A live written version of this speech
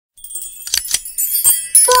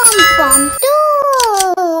from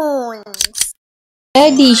Toons.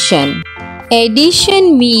 Addition.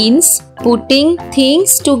 Addition means putting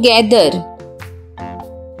things together.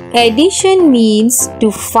 Addition means to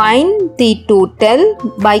find the total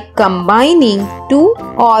by combining two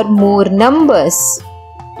or more numbers.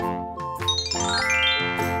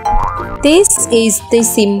 This is the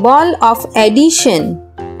symbol of addition.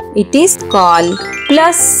 It is called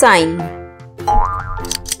plus sign.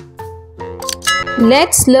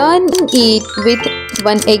 Let's learn it with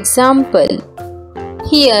one example.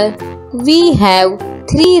 Here we have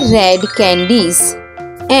 3 red candies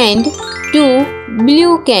and 2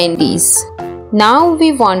 blue candies. Now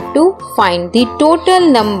we want to find the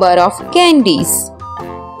total number of candies.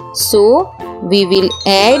 So we will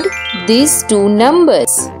add these two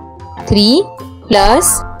numbers, 3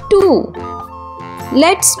 plus 2.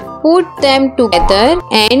 Let's put them together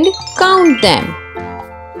and count them.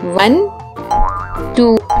 1,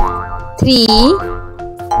 2, 3,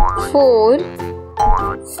 4,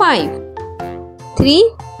 5. 3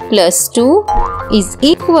 plus 2 is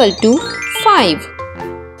equal to 5.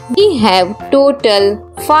 We have total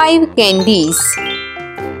 5 candies.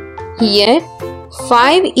 Here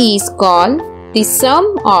 5 is called the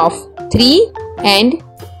sum of 3 and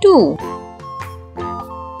 2.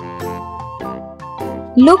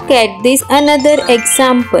 Look at this another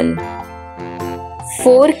example.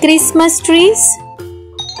 4 Christmas trees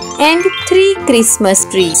and 3 Christmas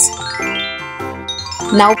trees.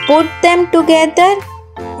 Now put them together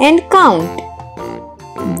and count.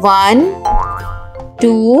 1,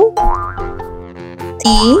 2,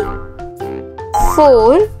 3,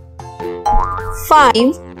 4,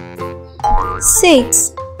 5,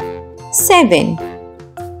 6, 7.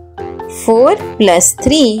 4 plus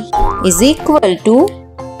 3 is equal to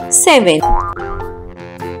 7.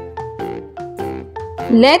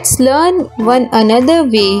 Let's learn one another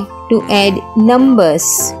way to add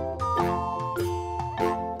numbers.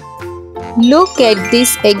 Look at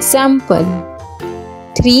this example.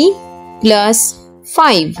 3 plus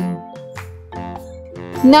 5.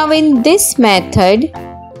 Now in this method,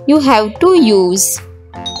 you have to use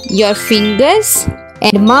your fingers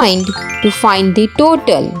and mind to find the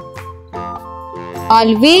total.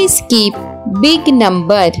 Always keep big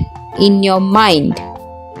number in your mind.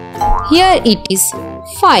 Here it is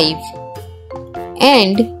 5.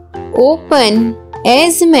 And open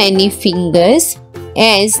as many fingers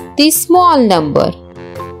as the small number.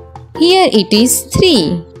 Here it is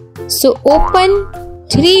 3. So open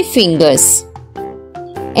 3 fingers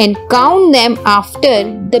and count them after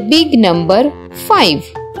the big number 5.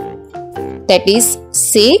 That is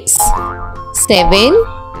 6, 7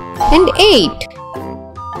 and 8.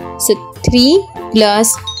 So 3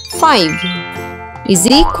 plus 5 is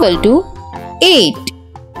equal to 8.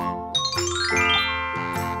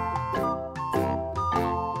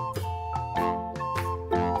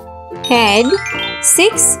 Add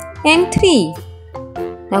 6 and 3.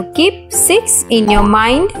 Now keep 6 in your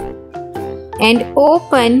mind and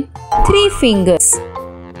open 3 fingers.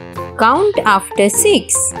 Count after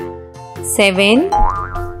 6. 7,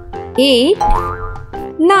 8,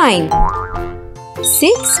 9.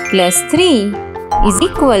 6 plus 3 is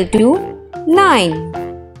equal to 9.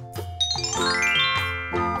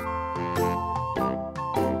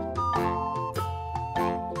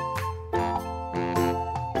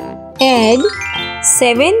 Add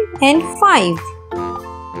 7 and 5.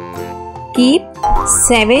 Keep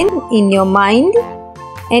 7 in your mind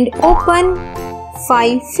and open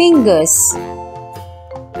 5 fingers.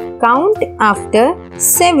 Count after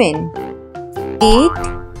 7, 8,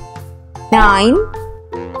 9,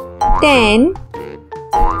 10,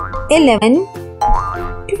 11,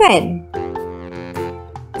 12.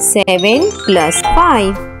 7 plus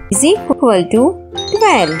 5 is equal to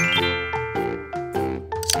 12.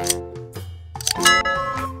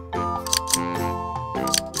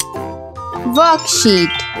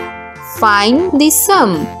 Worksheet. Find the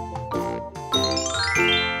sum.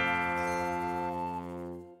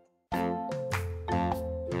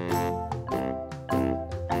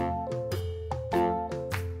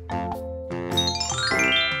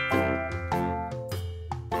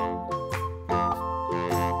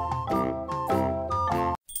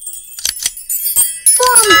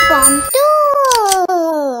 From